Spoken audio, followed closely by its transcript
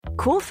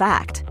Cool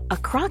fact, a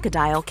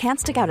crocodile can't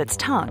stick out its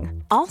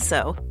tongue.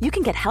 Also, you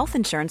can get health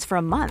insurance for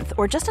a month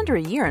or just under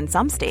a year in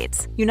some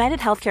states. United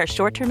Healthcare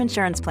short-term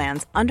insurance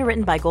plans,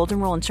 underwritten by Golden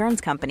Rule Insurance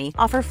Company,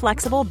 offer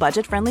flexible,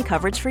 budget-friendly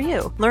coverage for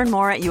you. Learn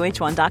more at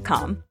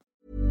uh1.com.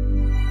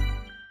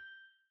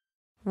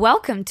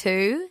 Welcome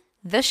to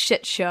The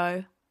Shit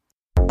Show.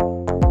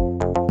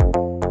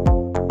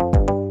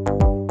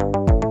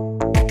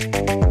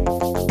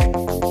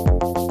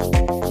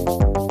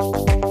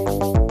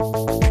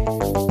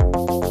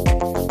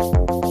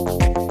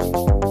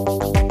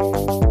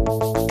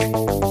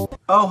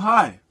 Oh,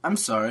 hi. I'm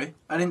sorry.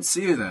 I didn't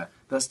see you there.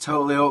 That's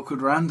totally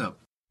awkward random.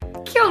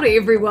 Kia ora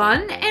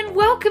everyone, and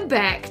welcome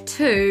back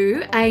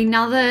to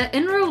another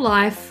in real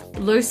life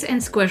loose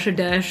and squishy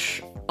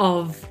dish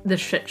of The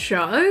Shit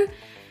Show.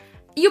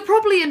 You're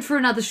probably in for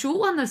another short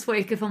one this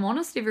week, if I'm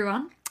honest,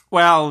 everyone.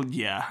 Well,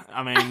 yeah.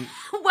 I mean...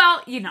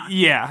 Well, you know.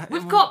 Yeah.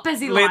 We've got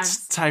busy lives.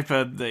 Let's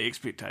taper the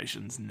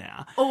expectations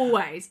now.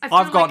 Always.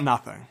 I've got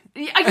nothing.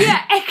 Yeah,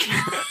 actually.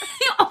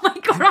 Oh my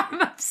god, I'm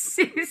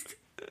obsessed.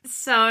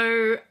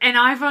 So, and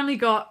I've only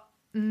got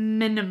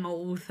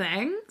minimal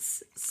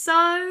things. So...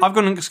 I've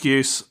got an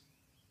excuse.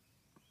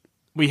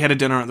 We had a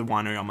dinner at the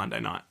winery on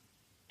Monday night.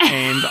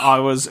 And I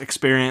was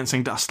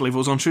experiencing dust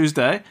levels on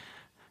Tuesday.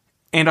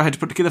 And I had to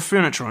put together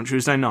furniture on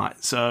Tuesday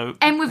night, so...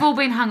 And we've all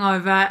been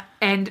hungover,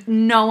 and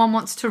no one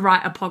wants to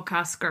write a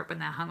podcast script when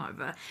they're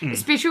hungover.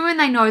 Especially when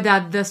they know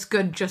they're this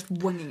good just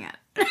winging it.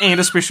 And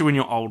especially when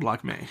you're old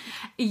like me.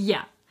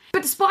 Yeah.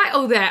 But despite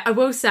all that, I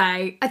will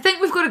say, I think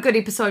we've got a good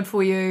episode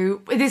for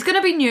you. There's going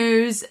to be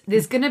news,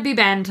 there's going to be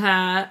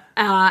banter,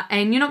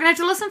 and you're not going to have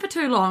to listen for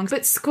too long.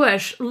 But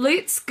Squish,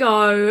 let's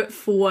go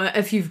for,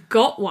 if you've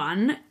got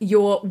one,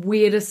 your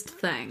weirdest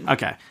thing.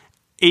 Okay.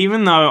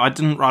 Even though I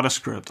didn't write a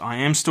script, I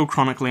am still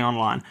chronically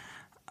online.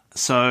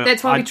 So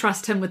that's why we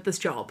trust him with this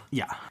job.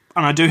 Yeah.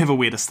 And I do have a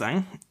weirdest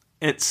thing.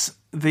 It's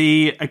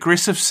the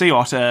aggressive sea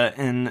otter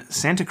in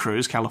Santa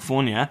Cruz,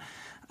 California,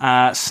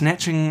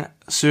 snatching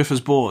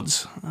surfers'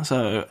 boards.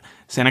 So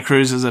Santa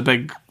Cruz is a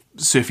big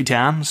surfy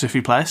town,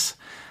 surfy place.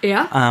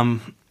 Yeah.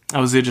 I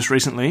was there just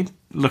recently,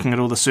 looking at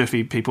all the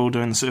surfy people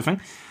doing the surfing.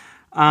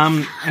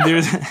 And there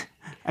is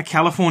a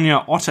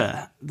California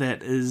otter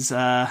that is...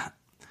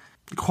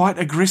 quite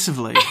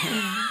aggressively,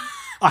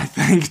 I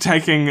think,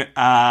 taking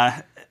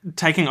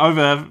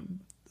over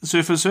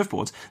surfers'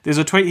 surfboards. There's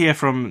a tweet here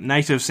from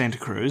native Santa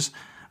Cruz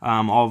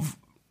of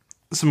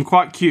some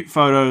quite cute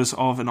photos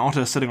of an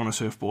otter sitting on a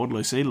surfboard.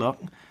 Lucy,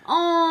 look.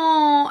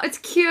 Oh, it's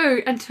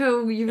cute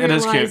until you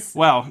realise... It is cute.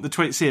 Well, the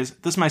tweet says,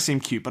 this may seem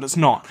cute, but it's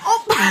not.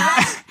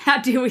 Oh,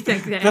 how dare we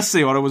think that? This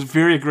sea otter was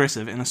very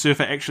aggressive, and the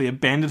surfer actually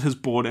abandoned his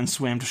board and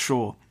swam to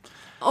shore.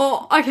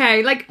 Oh,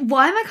 okay. Like,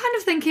 why am I kind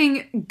of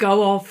thinking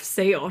go off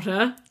sea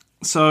otter?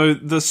 So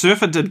the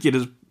surfer did get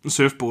his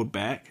surfboard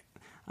back.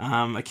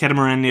 A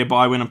catamaran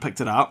nearby went and picked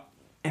it up.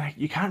 And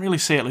you can't really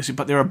see it, Lucy,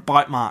 but there are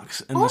bite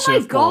marks in the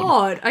surfboard. Oh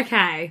my god,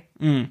 okay.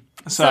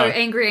 So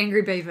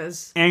angry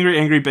beavers.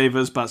 Angry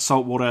beavers, but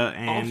saltwater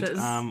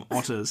and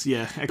otters.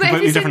 Yeah, a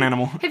completely different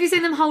animal. Have you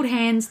seen them hold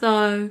hands,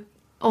 though?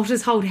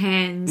 Otters hold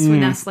hands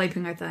when they're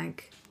sleeping, I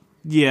think.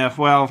 Yeah,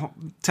 well,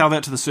 tell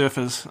that to the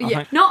surfers.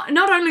 I think. Not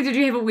only did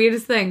you have a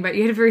weirdest thing, but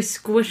you had a very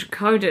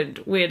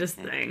squish-coded weirdest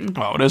thing.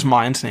 Well, it is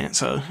my internet,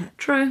 so...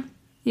 True.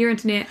 Your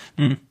internet.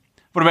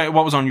 What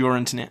was on your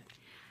internet?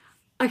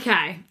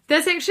 Okay,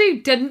 this actually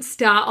didn't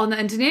start on the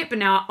internet, but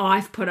now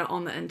I've put it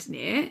on the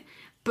internet.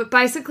 But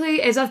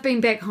basically, as I've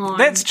been back home...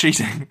 That's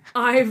cheating.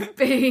 I've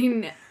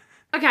been...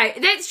 Okay,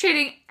 that's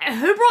cheating.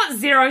 Who brought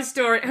zero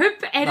story? Who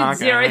added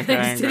zero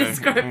things to the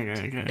script?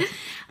 Okay.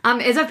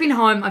 As I've been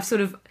home, I've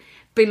sort of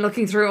been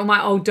looking through all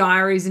my old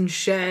diaries and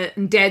shit,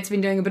 and Dad's been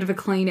doing a bit of a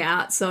clean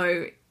out,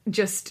 so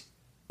just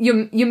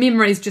your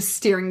memory's just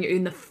staring you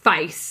in the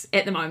face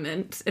at the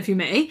moment, if you're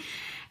me.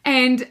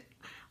 And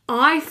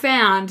I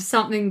found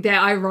something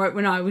that I wrote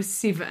when I was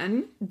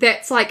 7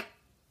 that's like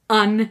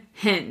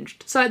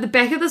unhinged. So at the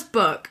back of this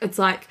book, it's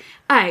like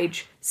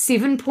age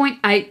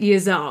 7.8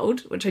 years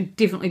old, which I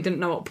definitely didn't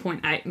know what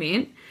 0.8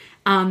 meant.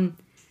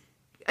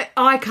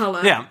 Eye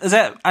colour. Yeah, is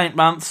that 8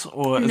 months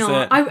or is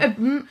that...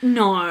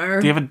 No.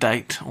 Do you have a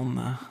date on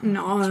the...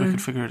 No. So we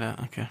could figure it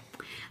out, okay.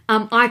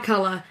 Eye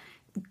colour,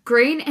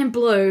 green and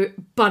blue,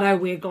 but I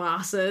wear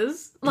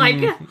glasses.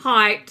 Like,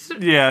 height.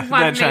 Yeah,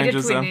 that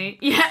changes them.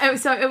 Yeah,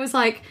 so it was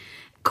like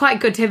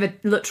quite good to have a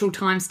literal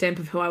timestamp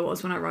of who I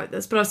was when I wrote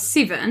this. But I was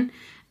 7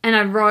 and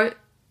I wrote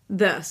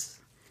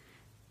this.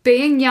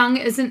 Being young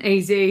isn't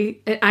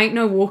easy. It ain't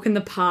no walk in the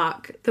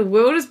park. The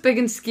world is big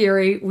and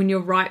scary when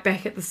you're right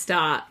back at the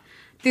start.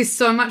 There's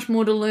so much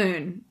more to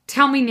learn.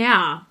 Tell me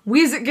now,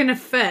 where's it going to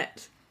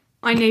fit?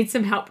 I need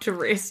some help to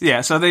rest.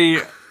 Yeah, so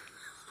the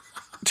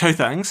two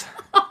things.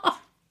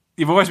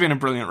 You've always been a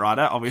brilliant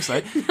writer,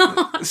 obviously.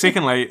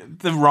 Secondly,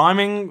 the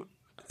rhyming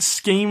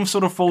scheme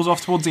sort of falls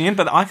off towards the end,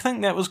 but I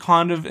think that was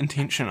kind of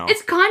intentional.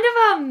 It's kind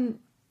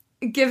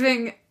of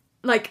giving,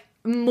 like,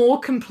 more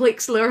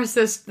complex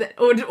lyricist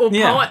or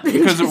poet than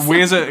because just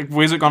where's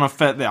it going to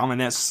fit there? I mean,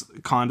 that's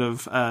kind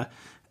of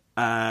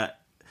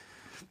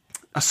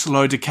a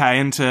slow decay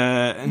into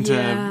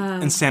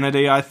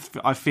insanity. I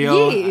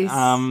feel,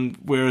 Yes.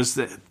 whereas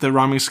the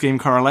rhyming scheme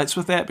correlates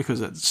with that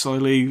because it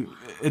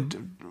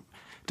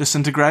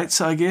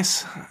disintegrates, I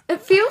guess.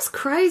 It feels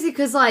crazy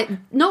because, like,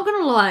 not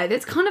gonna lie,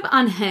 that's kind of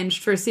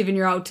unhinged for a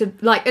 7-year-old to,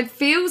 like, it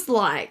feels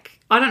like,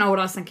 I don't know what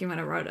I was thinking when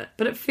I wrote it,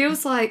 but it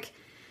feels like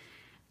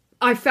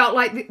I felt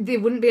like there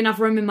wouldn't be enough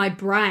room in my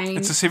brain.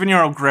 It's a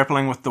 7-year-old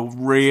grappling with the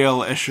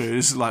real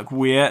issues, like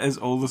where is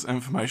all this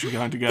information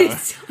going to go?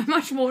 There's so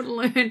much more to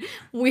learn.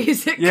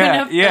 Where's it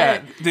gonna fit?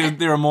 Yeah.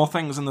 There are more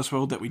things in this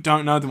world that we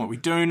don't know than what we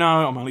do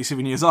know. I'm only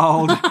 7 years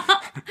old.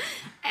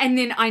 And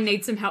then I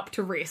need some help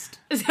to rest.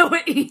 Is that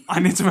what it is?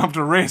 I need some help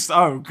to rest.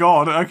 Oh,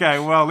 God. Okay,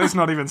 well, let's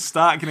not even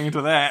start getting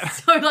into that.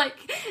 So, like,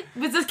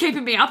 was this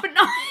keeping me up at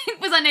night?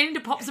 Was I needing to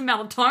pop some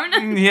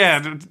melatonin?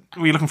 Yeah.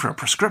 Were you looking for a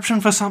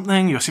prescription for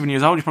something? You're 7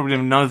 years old. You probably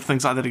didn't even know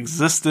things like that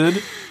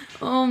existed.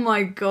 Oh,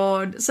 my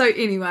God. So,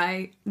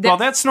 anyway. Well,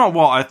 that's not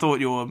what I thought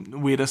your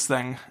weirdest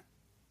thing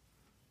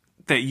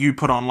that you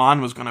put online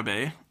was going to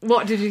be.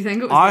 What did you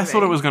think it was I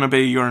thought it was going to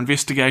be your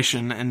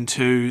investigation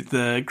into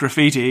the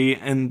graffiti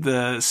in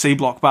the C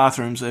block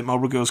bathrooms at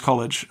Marlborough Girls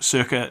College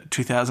circa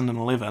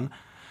 2011.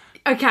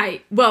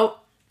 Okay,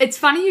 well, it's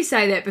funny you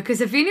say that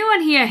because if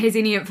anyone here has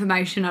any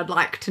information I'd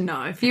like to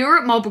know, if you're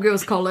at Marlborough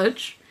Girls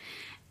College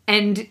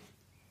and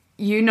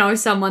you know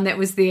someone that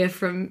was there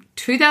from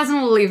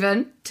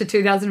 2011 to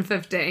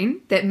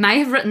 2015 that may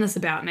have written this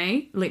about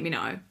me, let me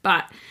know.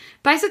 But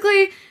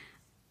basically,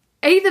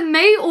 either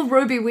me or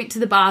Ruby went to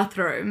the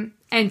bathroom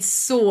and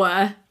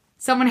saw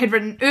someone had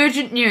written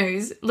urgent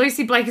news,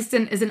 Lucy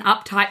Blakiston is an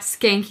uptight,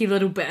 skanky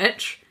little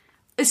bitch.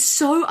 It's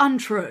so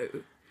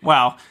untrue.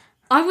 Wow.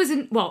 I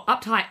wasn't, well,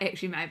 uptight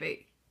actually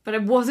maybe, but I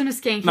wasn't a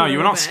skanky No, you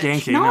were little not bitch.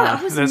 skanky. No, No,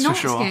 I was that's not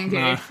for sure. skanky.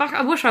 No. Fuck,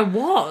 I wish I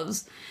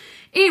was.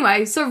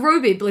 Anyway, so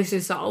Ruby, bless her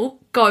soul,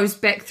 goes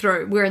back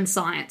through, we're in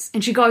science,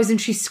 and she goes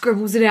and she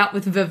scribbles it out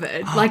with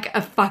Vivid, like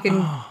a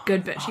fucking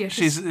good bitch. Yeah,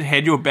 She's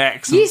had your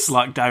back since,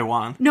 like, day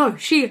one. No,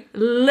 she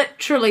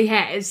literally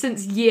has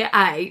since year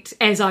 8,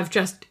 as I've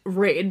just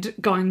read,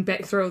 going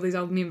back through all these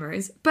old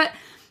memories. But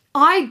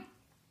I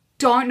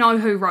don't know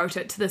who wrote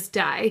it to this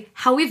day.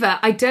 However,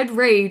 I did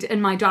read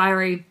in my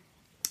diary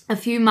a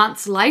few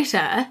months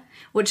later,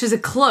 which is a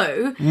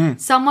clue,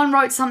 someone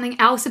wrote something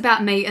else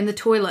about me in the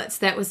toilets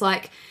that was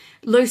like,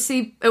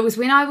 Lucy, it was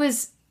when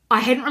I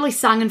hadn't really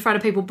sung in front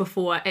of people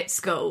before at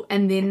school,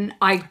 and then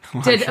I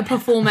did a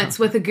performance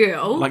with a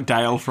girl. Like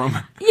Dale from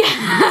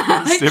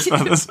Yeah. Step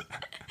Brothers.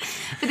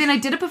 But then I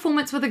did a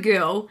performance with a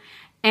girl,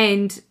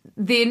 and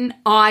then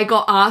I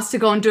got asked to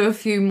go and do a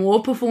few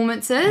more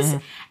performances.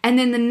 And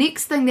then the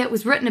next thing that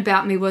was written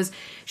about me was,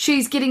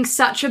 she's getting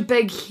such a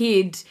big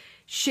head,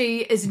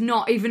 she is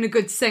not even a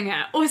good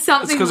singer, or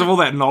something. It's because of all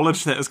that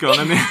knowledge that has gone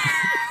in there.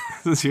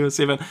 Since you were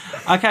 7.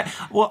 Okay,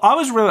 well,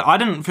 I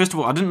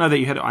didn't know that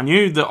you had it. I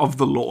knew of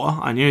the law.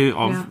 I knew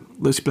of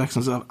Lucy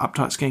Blackson's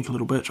uptight, skanky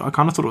little bitch. I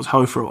kind of thought it was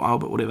Ho for a while,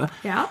 but whatever.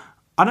 Yeah.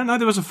 I didn't know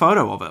there was a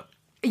photo of it.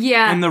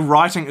 Yeah. And the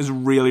writing is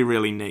really,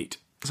 really neat.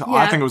 So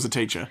I Yeah. think it was a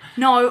teacher.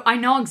 No, I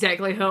know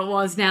exactly who it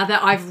was now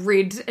that I've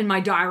read in my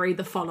diary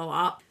the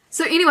follow-up.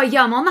 So anyway,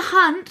 yeah, I'm on the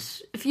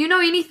hunt. If you know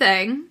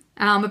anything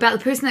about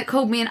the person that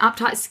called me an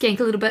uptight,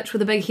 skanky little bitch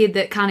with a big head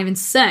that can't even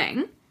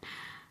sing,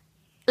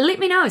 let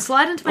me know.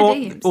 Slide into my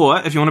DMs. Or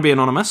if you want to be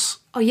anonymous,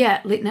 Oh yeah,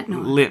 let Nick know.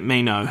 let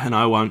me know and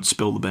I won't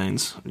spill the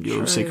beans. Your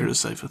True. secret is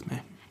safe with me.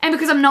 And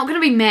because I'm not going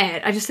to be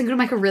mad, I just think it'll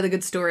make a really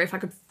good story if I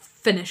could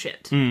finish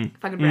it.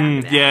 If I could round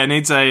it out. Yeah, it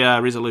needs a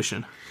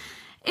resolution.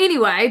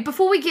 Anyway,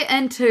 before we get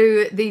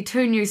into the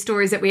 2 news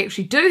stories that we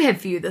actually do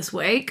have for you this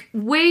week,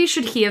 we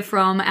should hear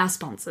from our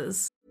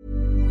sponsors.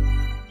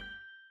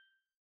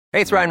 Hey,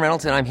 it's Ryan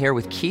Reynolds, and I'm here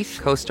with Keith,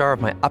 co-star of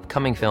my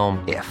upcoming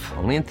film, If,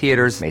 only in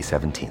theaters May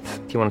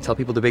 17th. Do you want to tell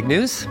people the big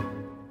news?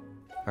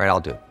 All right,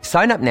 I'll do it.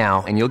 Sign up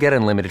now and you'll get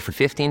unlimited for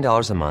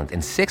 $15 a month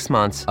and 6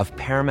 months of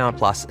Paramount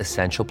Plus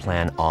Essential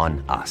Plan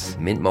on us.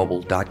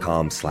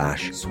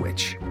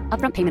 MintMobile.com/switch.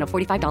 Upfront payment of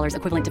 $45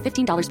 equivalent to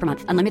 $15 per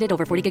month. Unlimited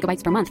over 40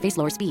 gigabytes per month. Face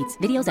lower speeds.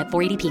 Videos at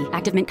 480p.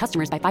 Active Mint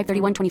customers by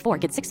 531.24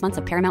 get 6 months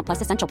of Paramount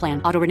Plus Essential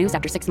Plan. Auto renews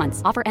after 6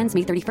 months. Offer ends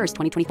May 31st,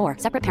 2024.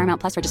 Separate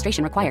Paramount Plus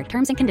registration required.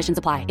 Terms and conditions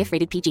apply if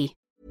rated PG.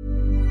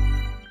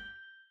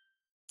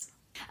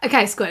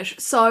 Okay, Squish.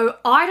 So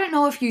I don't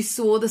know if you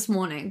saw this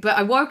morning, but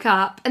I woke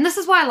up, and this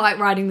is why I like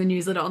writing the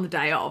newsletter on the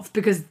day of,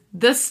 because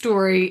this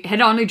story had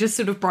only just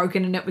sort of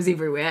broken and it was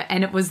everywhere.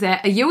 And it was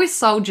that a US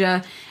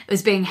soldier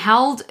was being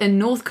held in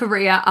North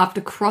Korea after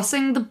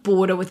crossing the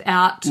border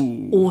without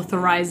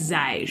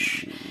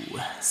authorization.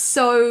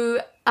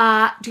 So,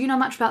 do you know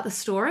much about the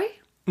story?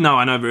 No,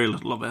 I know very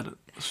little about it,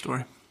 the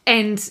story.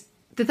 And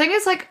the thing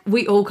is, like,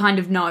 we all kind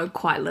of know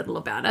quite little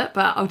about it,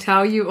 but I'll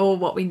tell you all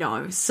what we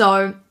know.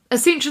 So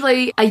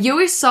essentially, a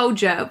US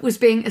soldier was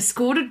being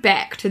escorted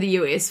back to the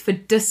US for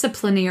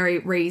disciplinary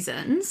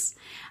reasons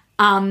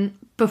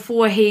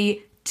before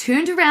he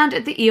turned around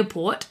at the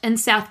airport in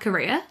South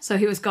Korea. So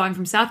he was going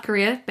from South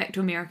Korea back to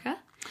America.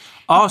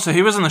 Oh, so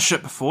he was on the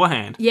ship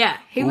beforehand. Yeah,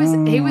 he was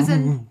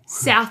in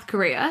South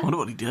Korea. I wonder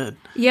what he did.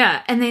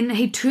 Yeah, and then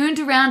he turned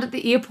around at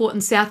the airport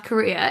in South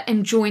Korea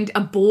and joined a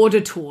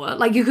border tour.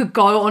 Like, you could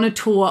go on a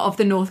tour of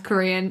the North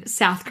Korean,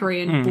 South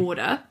Korean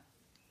border.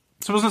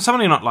 So wasn't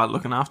somebody not, like,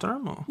 looking after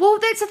him? Or? Well,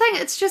 that's the thing.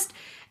 It's just...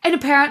 And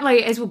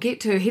apparently, as we'll get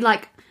to, he,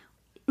 like,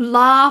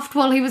 laughed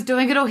while he was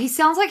doing it all. He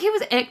sounds like he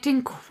was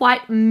acting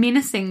quite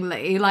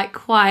menacingly, like,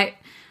 quite...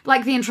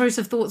 Like, the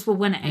intrusive thoughts were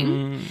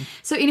winning.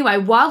 So anyway,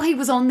 while he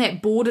was on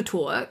that border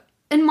tour,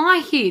 in my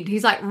head,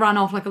 he's, like, run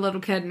off like a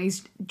little kid and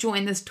he's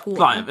joined this tour.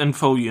 Like, in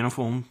full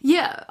uniform.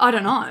 Yeah, I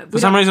don't know. For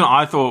some reason,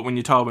 I thought, when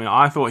you told me,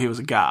 I thought he was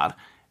a guard.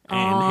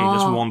 And he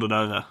just wandered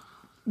over.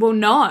 Well,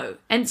 no.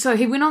 And so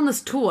he went on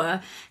this tour.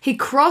 He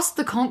crossed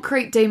the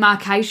concrete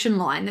demarcation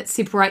line that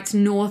separates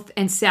North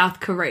and South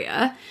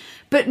Korea.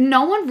 But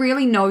no one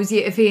really knows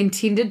yet if he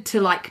intended to,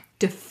 like,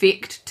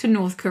 defect to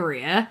North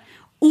Korea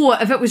or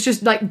if it was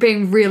just, like,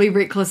 being really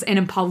reckless and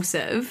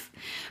impulsive.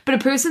 But a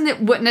person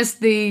that witnessed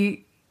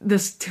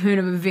this turn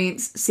of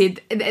events said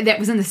that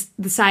was in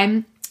the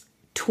same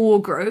tour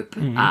group,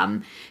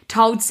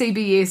 told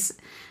CBS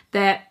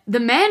that the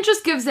man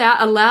just gives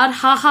out a loud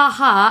ha ha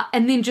ha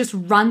and then just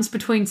runs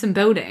between some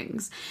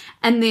buildings.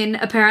 And then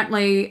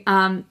apparently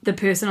the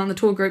person on the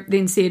tour group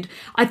then said,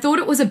 I thought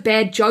it was a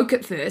bad joke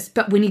at first,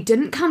 but when he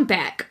didn't come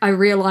back, I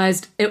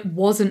realised it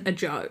wasn't a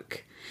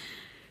joke.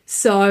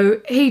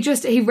 So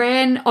he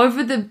ran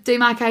over the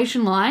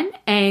demarcation line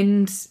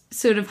and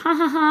sort of ha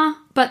ha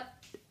ha,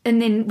 and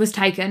then was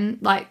taken,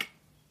 like,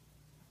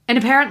 and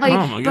apparently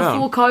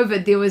before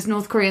COVID there was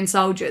North Korean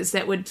soldiers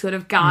that would sort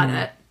of guard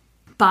it.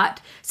 But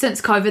since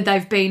COVID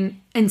they've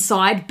been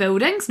inside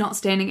buildings, not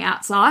standing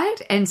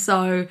outside, and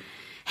so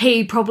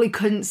he probably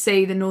couldn't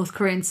see the North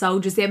Korean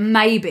soldiers there.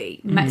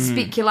 Maybe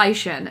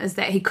speculation is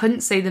that he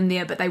couldn't see them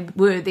there, but they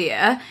were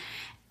there,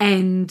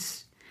 and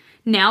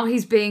now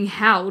he's being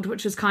held,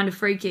 which is kind of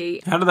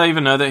freaky. How do they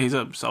even know that he's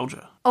a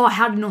soldier? Oh,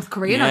 how did North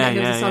Korea know that he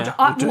was a soldier?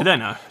 Well, do they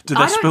know? Did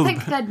they I don't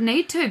think they'd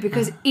need to,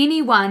 because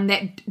anyone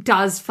that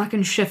does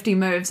fucking shifty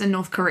moves in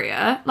North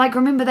Korea, like,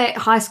 remember that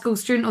high school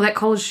student or that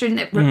college student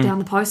that ripped down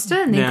the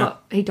poster and then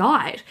he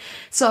died.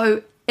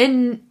 So it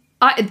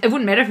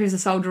wouldn't matter if he was a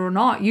soldier or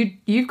not.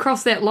 You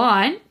cross that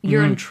line,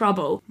 you're in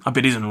trouble. I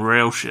bet he's in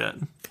real shit.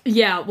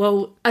 Yeah,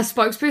 well, a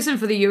spokesperson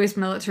for the US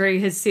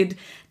military has said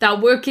they're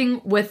working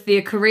with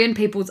their Korean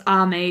People's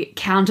Army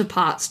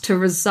counterparts to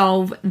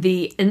resolve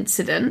the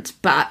incident,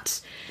 but,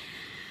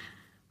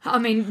 I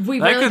mean, we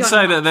really don't know. They could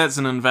say that that's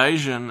an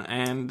invasion,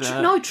 and...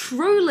 No,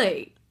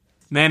 truly.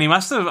 Man, he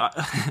must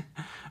have...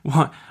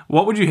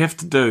 What would you have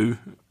to do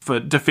for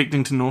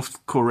defecting to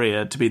North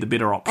Korea to be the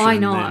better option? I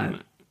know.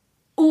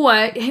 Or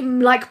him,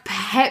 like,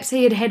 perhaps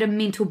he had a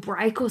mental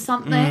break or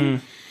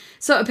something.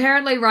 So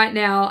apparently right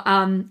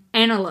now,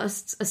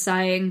 analysts are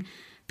saying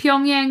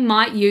Pyongyang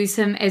might use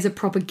him as a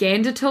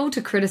propaganda tool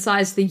to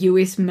criticise the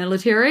US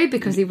military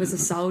because he was a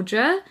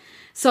soldier.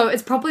 So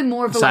it's probably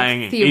more of a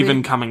saying theory.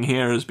 Even coming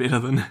here is better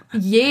than...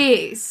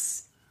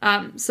 Yes.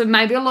 So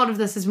maybe a lot of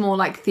this is more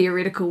like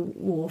theoretical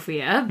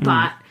warfare,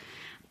 but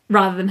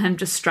rather than him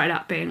just straight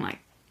up being like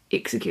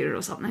executed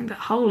or something. But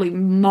holy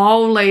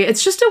moly,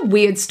 it's just a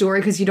weird story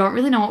because you don't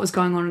really know what was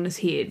going on in his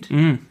head.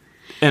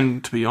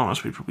 And to be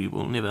honest, we probably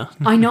will never.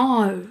 I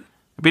know.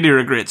 I bet he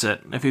regrets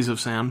it if he's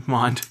of sound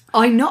mind.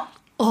 I know.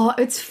 Oh,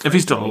 it's freaky. If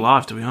he's still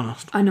alive, to be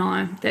honest. I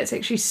know. That's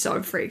actually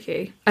so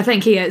freaky. I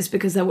think he is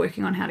because they're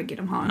working on how to get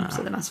him home.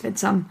 So they must have had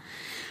some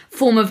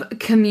form of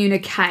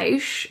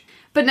communication.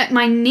 But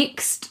my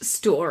next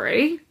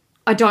story,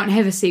 I don't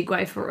have a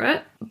segue for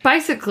it.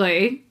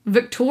 Basically,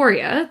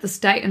 Victoria, the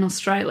state in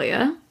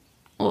Australia,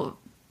 or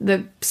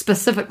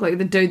specifically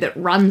the dude that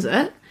runs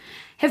it,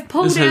 have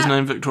pulled out... Is his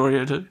name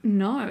Victoria too?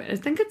 No, I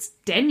think it's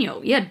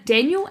Daniel. Yeah,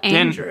 Daniel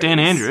Andrews. Dan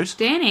Andrews?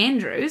 Dan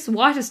Andrews,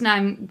 whitest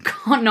name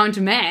known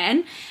to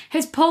man,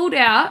 has pulled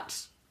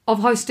out of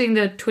hosting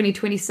the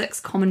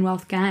 2026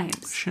 Commonwealth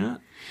Games. Shit.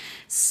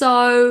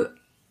 So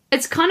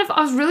it's kind of...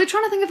 I was really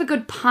trying to think of a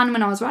good pun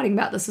when I was writing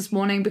about this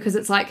morning because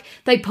it's like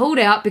they pulled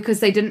out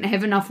because they didn't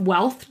have enough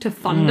wealth to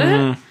fund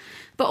it.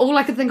 But all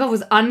I could think of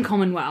was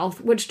uncommon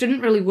wealth, which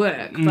didn't really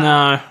work.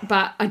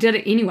 But I did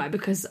it anyway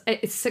because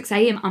it's 6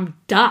 a.m. I'm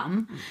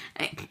dumb.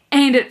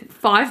 And at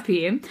 5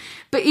 p.m.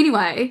 But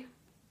anyway,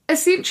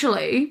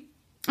 essentially...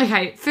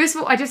 Okay, first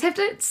of all, I just have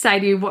to say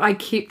to you what I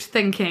kept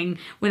thinking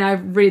when I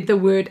read the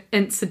word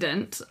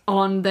incident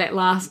on that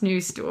last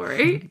news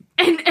story.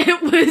 And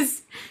it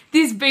was,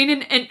 there's been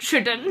an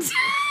incident.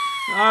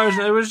 Oh,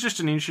 it was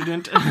just an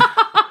incident. But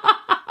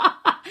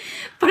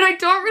I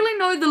don't really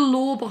know the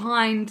law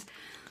behind...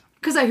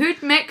 Because I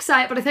heard Max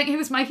say it, but I think he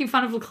was making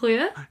fun of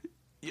Leclerc.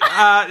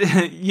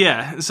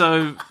 Yeah,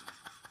 so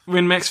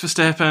when Max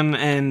Verstappen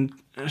and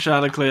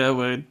Charles Leclerc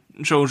were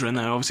children,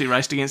 they obviously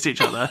raced against each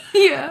other.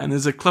 Yeah. And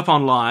there's a clip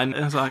online,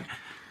 and it's like,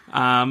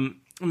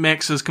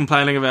 Max is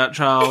complaining about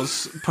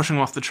Charles pushing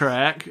off the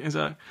track. He's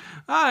like,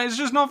 it's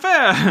just not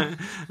fair.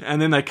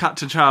 And then they cut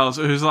to Charles,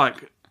 who's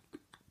like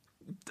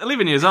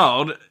 11 years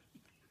old,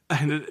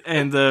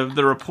 and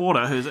the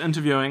reporter who's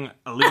interviewing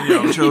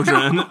 11-year-old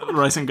children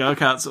racing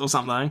go-karts or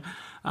something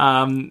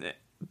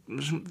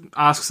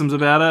asks them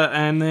about it,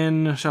 and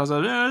then Charles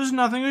goes, there's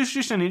nothing, it's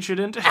just an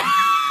incident.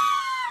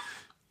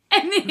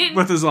 And then...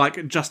 With his,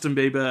 like, Justin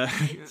Bieber...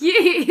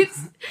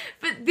 Yes.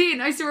 But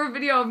then I saw a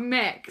video of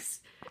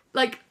Max,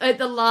 like, at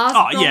the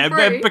last Grand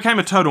Prix. It became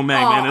a total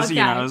meme, man. It's, okay.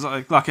 you know, it was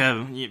like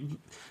a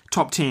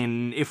top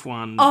 10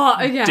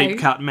 F1 deep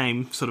cut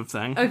meme sort of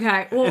thing.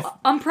 Okay, well,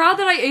 I'm proud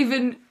that I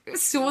even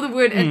saw the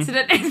word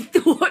incident and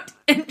thought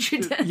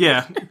incident.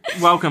 Yeah,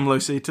 welcome,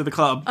 Lucy, to the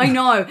club. I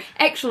know.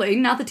 Actually,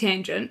 another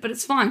tangent, but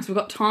it's fine because we've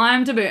got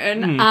time to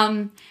burn.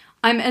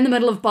 I'm in the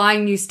middle of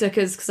buying new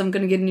stickers because I'm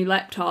going to get a new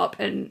laptop,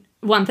 and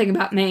one thing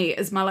about me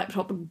is my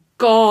laptop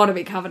gotta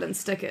be covered in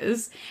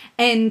stickers,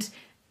 and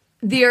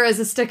there is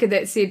a sticker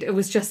that said it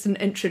was just an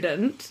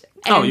incident.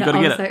 And you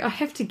gotta get it. Like, I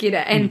have to get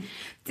it. And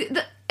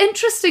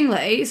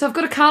interestingly, so I've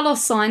got a Carlos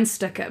Sainz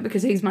sticker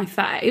because he's my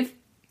fave.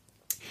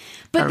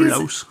 But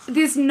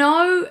there's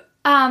no,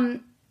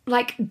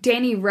 like,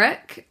 Danny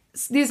Rick.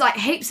 There's, like,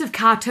 heaps of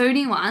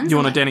cartoony ones. You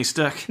want a Danny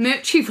Stick?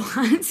 Merchy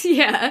ones,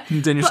 yeah.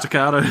 Daniel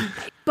Staccato.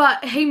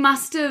 But he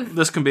must have...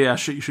 This can be our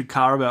Shit You Should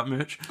Car About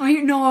merch. I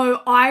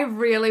know, I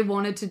really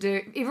wanted to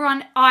do...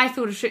 Everyone, I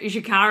thought of Shit You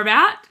Should Car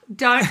About.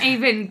 Don't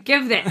even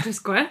give that to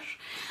Squish.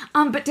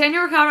 But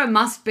Daniel Ricciardo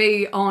must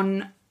be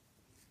on...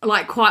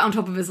 like, quite on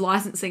top of his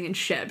licensing and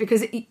shit,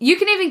 because you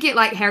can even get,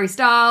 like, Harry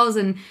Styles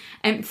and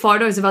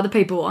photos of other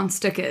people on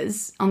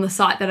stickers on the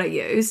site that I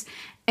use,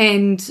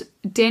 and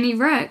Danny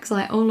Rick's,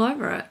 like, all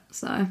over it,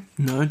 so...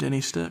 No Danny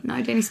Stick.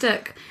 No Danny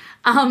Stick.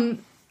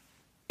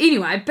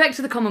 Anyway, back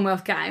to the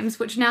Commonwealth Games,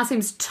 which now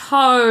seems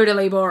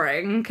totally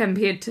boring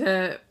compared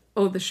to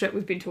all the shit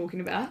we've been talking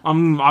about.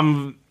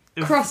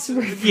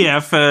 Cross-reference. Yeah,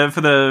 for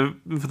the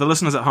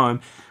listeners at home...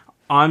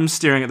 I'm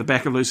staring at the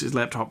back of Lucy's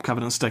laptop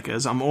covered in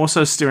stickers. I'm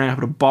also staring up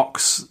at a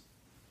box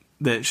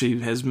that she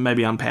has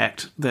maybe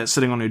unpacked that's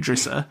sitting on her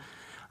dresser.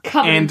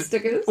 Covered in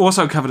stickers?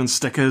 Also covered in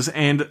stickers,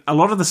 and a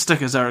lot of the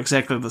stickers are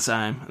exactly the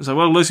same. So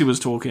while Lucy was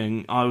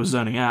talking, I was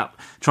zoning out,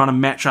 trying to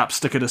match up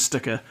sticker to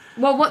sticker.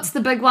 Well, what's the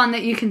big one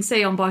that you can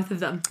see on both of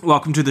them?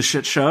 Welcome to the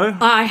Shit Show.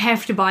 I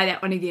have to buy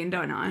that one again,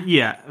 don't I?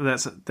 Yeah,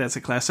 that's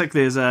a classic.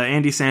 There's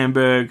Andy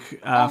Samberg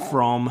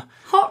from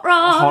Hot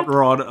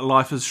Rod.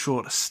 Life is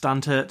Short,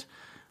 Stunt It.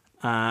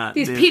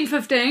 There's Pen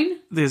 15.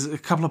 There's a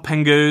couple of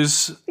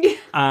Pingoos.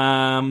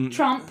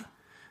 Trump.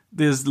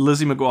 There's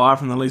Lizzie McGuire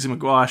from the Lizzie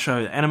McGuire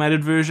Show, the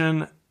animated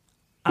version.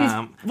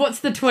 What's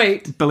the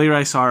tweet? Billy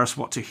Ray Cyrus,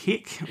 what to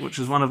heck, which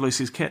is one of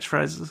Lucy's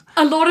catchphrases.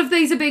 A lot of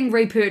these are being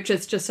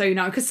repurchased, just so you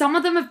know, because some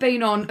of them have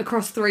been on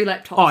across 3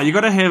 laptops. Oh, you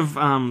got to have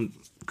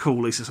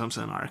cool Lisa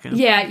Simpson, I reckon.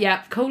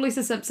 Yeah, cool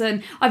Lisa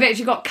Simpson. I've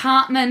actually got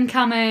Cartman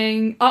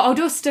coming. I'll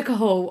do a sticker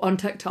haul on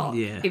TikTok,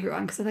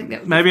 everyone, because I think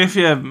that would maybe if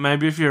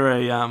you're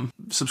a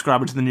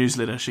subscriber to the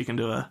newsletter, she can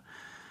do a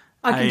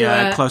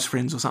close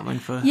friends or something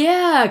for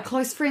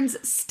close friends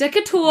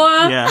sticker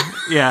tour.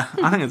 Yeah,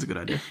 I think it's a good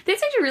idea.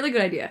 That's actually a really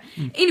good idea.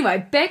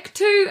 Anyway, back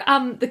to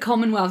the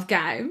Commonwealth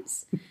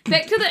Games.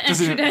 Back to the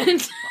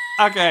incident.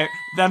 Okay,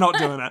 they're not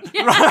doing it.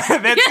 Yeah.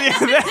 Right,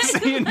 that's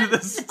the end of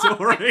the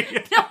story.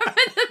 No, but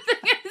the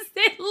thing is,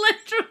 that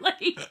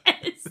literally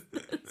is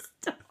the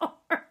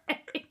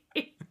story.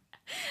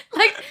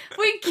 Like,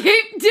 we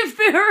keep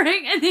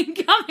deferring and then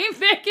coming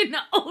back, and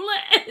all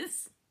it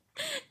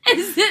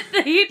is that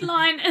the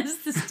headline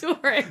is the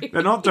story.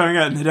 They're not doing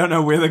it, and they don't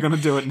know where they're going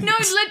to do it next.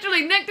 No,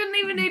 literally, Nick didn't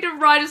even need to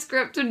write a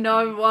script to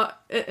know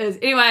what it is.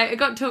 Anyway, it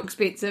got too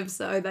expensive,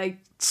 so they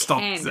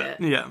stopped canned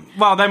it. Yeah.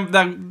 Well, they're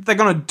going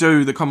to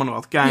do the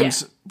Commonwealth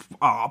Games,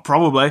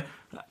 probably,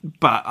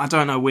 but I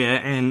don't know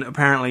where, and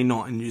apparently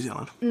not in New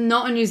Zealand.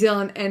 Not in New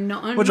Zealand, and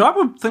not in... Which I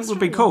would think would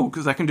be cool,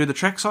 because they can do the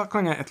track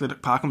cycling at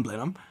Athletic Park in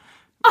Blenheim,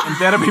 and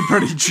that'd be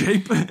pretty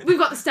cheap. We've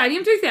got the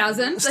Stadium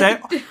 2000.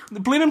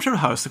 Blenheim should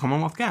host the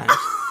Commonwealth Games.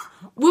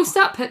 We'll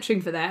start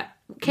pitching for that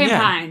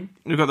campaign.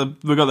 Yeah.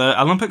 We've got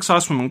the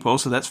Olympic-sized swimming pool,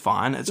 so that's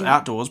fine. It's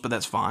outdoors, but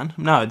that's fine.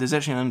 No, there's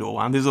actually an indoor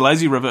one. There's a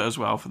lazy river as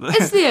well for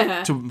Is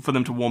there? for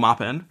them to warm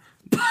up in.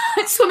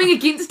 Swimming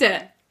against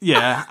it.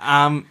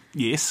 Yeah.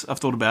 Yes, I've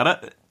thought about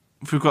it.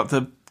 We've got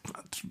the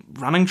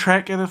running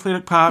track at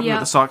Athletic Park. We've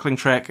got the cycling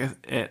track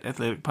at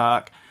Athletic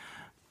Park.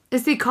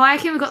 Is there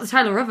kayaking? We've got the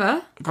Taylor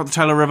River. Got the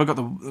Taylor River. Got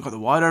the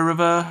Waido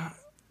River.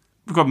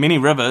 We've got many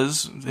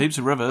rivers, heaps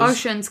of rivers.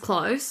 Ocean's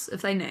close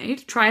if they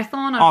need.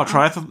 Triathlon.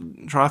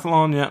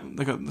 Triathlon. Yeah,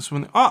 they got this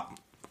one. Oh,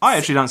 I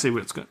actually don't see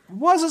what it's good.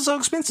 Why is it so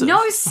expensive?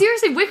 No,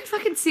 seriously, we could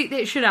fucking set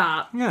that shit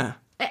up. Yeah.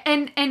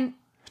 And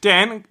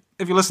Dan,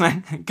 if you're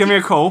listening, give me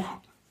a call.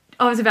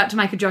 I was about to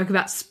make a joke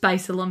about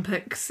Space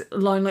Olympics,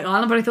 Lonely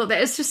Island, but I thought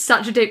that is just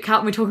such a deep cut.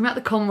 And we're talking about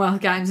the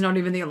Commonwealth Games, not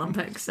even the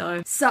Olympics.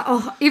 So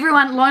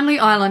everyone, Lonely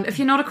Island, if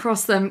you're not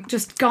across them,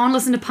 just go and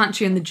listen to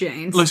Punchy and the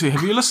Jeans. Lucy,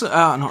 have you listened?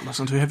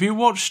 Have you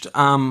watched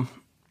the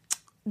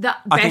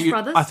Bash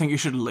Brothers? I Think You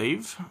Should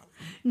Leave.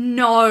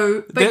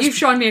 No, but you've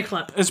shown me a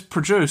clip. It's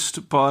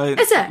produced by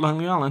Is it?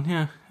 Lonely Island,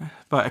 yeah.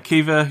 By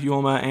Akiva,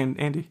 Yorma, and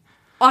Andy.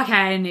 Okay,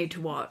 I need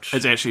to watch.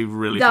 It's actually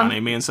really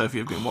funny. Me and Sophie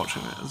have been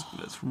watching it.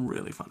 It's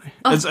really funny.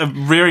 It's a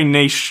very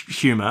niche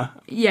humour.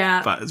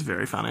 Yeah. But it's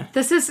very funny.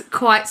 This has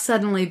quite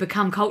suddenly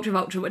become Culture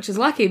Vulture, which is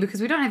lucky because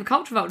we don't have a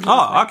Culture Vulture.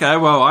 Oh, okay.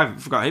 Well,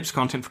 I've got heaps of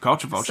content for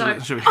Culture Vulture.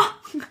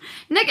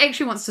 Nick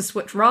actually wants to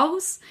switch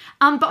roles.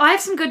 But I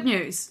have some good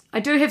news. I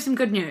do have some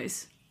good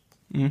news.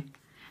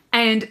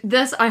 And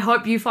this, I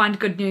hope you find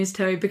good news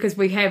too, because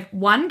we have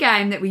one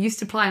game that we used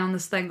to play on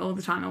this thing all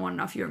the time. I want to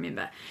know if you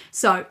remember.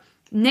 So,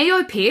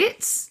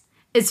 Neopets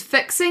is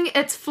fixing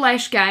its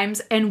Flash games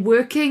and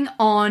working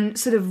on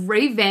sort of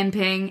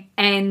revamping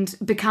and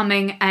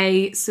becoming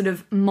a sort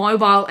of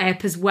mobile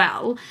app as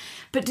well.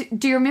 But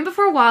do you remember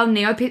for a while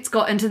Neopets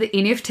got into the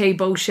NFT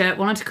bullshit,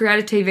 wanted to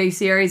create a TV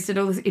series, did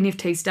all this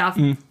NFT stuff?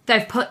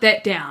 They've put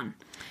that down.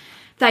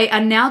 They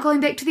are now going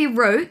back to their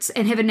roots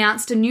and have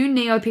announced a new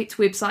Neopets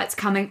website's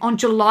coming on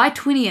July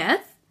 20th.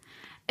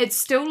 It's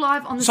still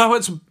live on the... So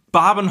it's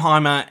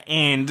Barbenheimer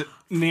and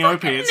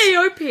Neopets.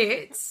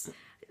 Neopets.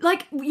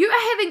 Like, you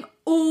are having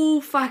all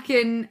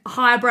fucking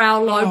highbrow,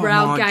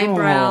 lowbrow,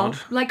 gaybrow.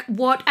 Like,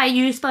 what are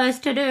you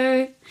supposed to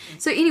do?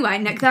 So anyway,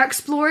 Nick, they're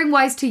exploring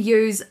ways to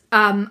use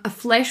a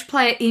Flash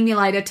player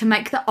emulator to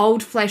make the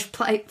old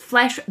Flash-based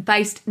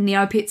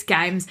Neopets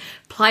games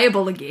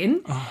playable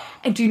again.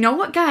 And do you know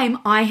what game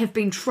I have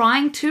been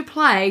trying to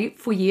play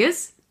for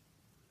years?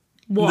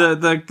 What?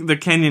 The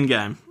Canyon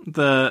game.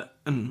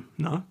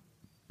 No?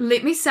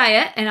 Let me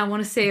say it, and I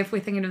want to see if we're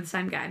thinking of the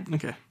same game.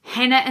 Okay.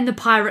 Hannah and the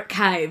Pirate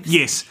Caves.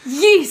 Yes.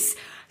 Yes!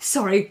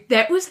 Sorry,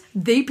 that was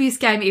the best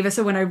game ever.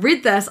 So when I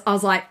read this, I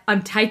was like,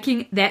 I'm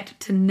taking that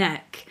to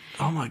Nick.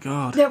 Oh my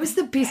god. That was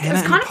the best. Hannah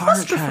it was kind of and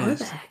the Pirate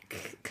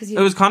claustrophobic.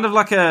 It was kind of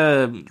like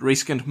a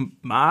reskinned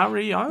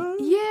Mario?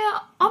 Yeah,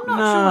 I'm not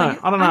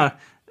sure. I don't know.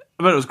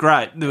 But it was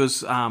great. There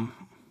was, I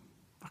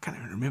can't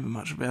even remember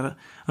much about it.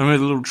 I remember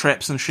the little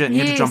traps and shit, and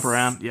you had to jump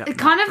around. Yeah, it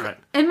kind of, great.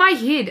 in my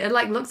head, it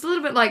like looks a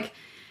little bit like,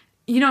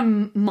 you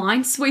know,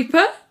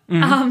 Minesweeper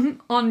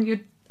on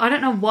your... I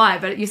don't know why,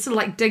 but you're sort of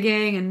like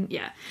digging and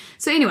yeah.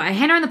 So anyway,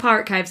 Hannah and the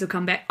Pirate Caves will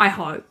come back, I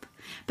hope.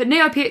 But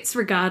Neopets,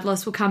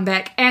 regardless, will come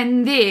back.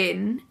 And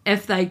then,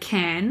 if they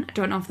can, I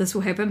don't know if this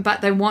will happen,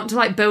 but they want to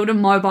like build a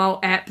mobile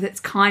app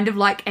that's kind of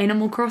like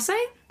Animal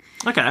Crossing.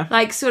 Okay.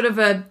 Like sort of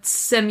a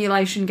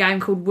simulation game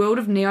called World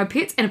of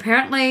Neopets. And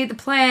apparently the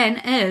plan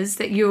is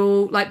that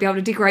you'll like be able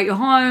to decorate your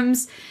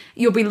homes.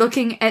 You'll be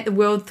looking at the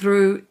world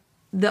through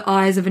the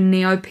eyes of a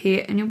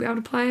Neopet and you'll be able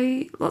to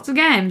play lots of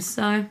games.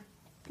 So...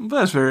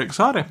 That's very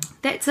exciting.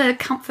 That's a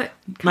comfort.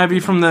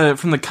 Maybe from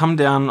the come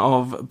down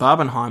of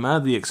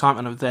Barbenheimer, the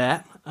excitement of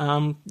that,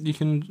 you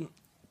can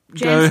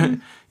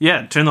Jansen.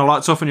 turn the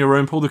lights off in your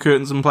room, pull the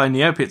curtains, and play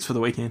Neopets for the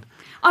weekend.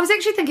 I was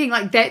actually thinking,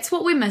 like, that's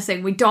what we're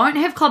missing. We don't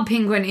have Club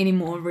Penguin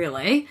anymore,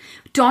 really.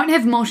 Don't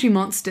have Moshi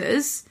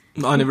Monsters.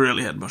 I never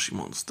really had Moshi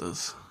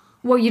Monsters.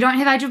 Well, you don't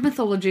have Age of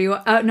Mythology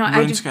or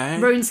RuneScape.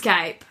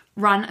 RuneScape.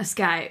 Run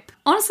Escape.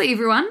 Honestly,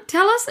 everyone,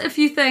 tell us if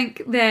you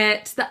think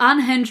that the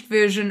unhinged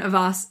version of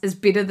us is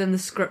better than the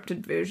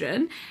scripted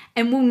version,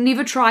 and we'll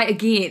never try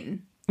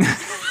again.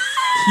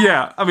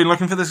 Yeah, I've been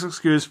looking for this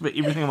excuse for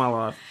everything in my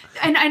life.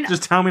 And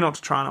just tell me not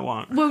to try and I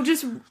won't. We'll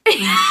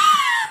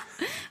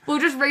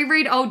just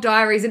reread old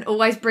diaries and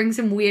always bring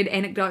some weird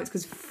anecdotes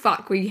because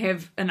fuck, we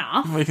have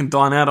enough. We can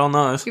dine out on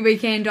those. We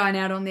can dine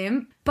out on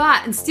them.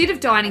 But instead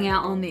of dining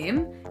out on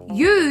them,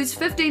 use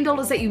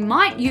 $15 that you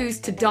might use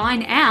to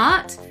dine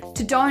out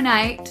to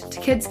donate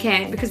to Kids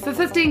Can, because for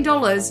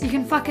 $15 you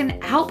can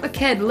fucking help a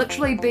kid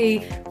literally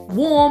be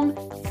warm,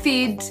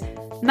 fed,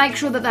 make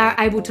sure that they're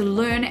able to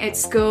learn at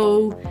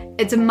school.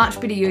 It's a much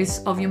better use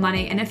of your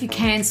money, and if you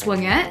can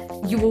swing it,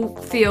 you will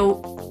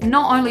feel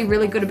not only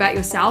really good about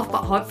yourself,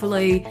 but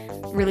hopefully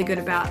really good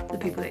about the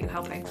people that you're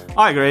helping.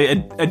 I agree.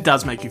 It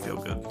does make you feel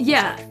good.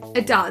 Yeah,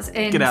 it does.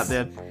 And get out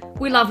there.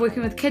 We love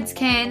working with Kids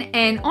Can,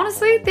 and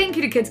honestly, thank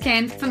you to Kids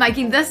Can for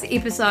making this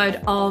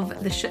episode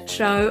of The Shit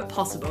Show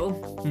possible.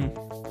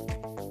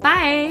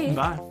 Bye.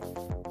 Bye.